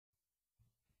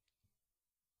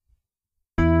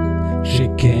She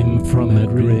came from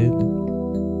Madrid,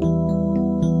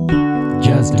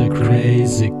 just a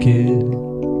crazy kid.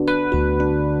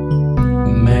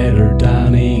 Met her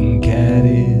down in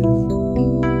Cadiz.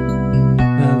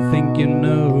 I think you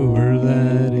know where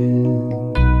that is.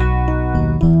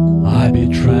 I be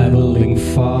traveling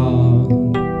far,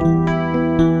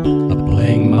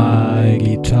 playing my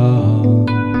guitar,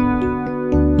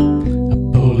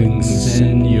 pulling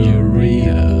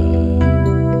senorita.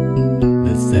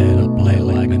 They said I play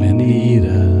like an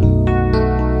Anita.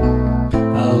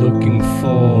 I'm looking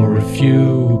for a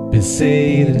few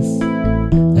pesetas.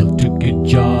 I took a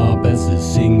job as a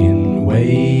singing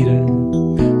waiter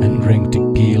and drink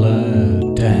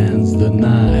tequila, dance the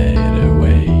night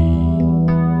away.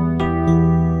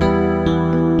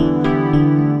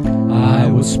 I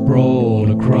was sprawled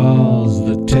across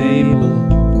the table,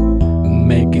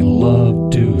 making love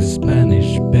to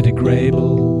Spanish Betty Grable.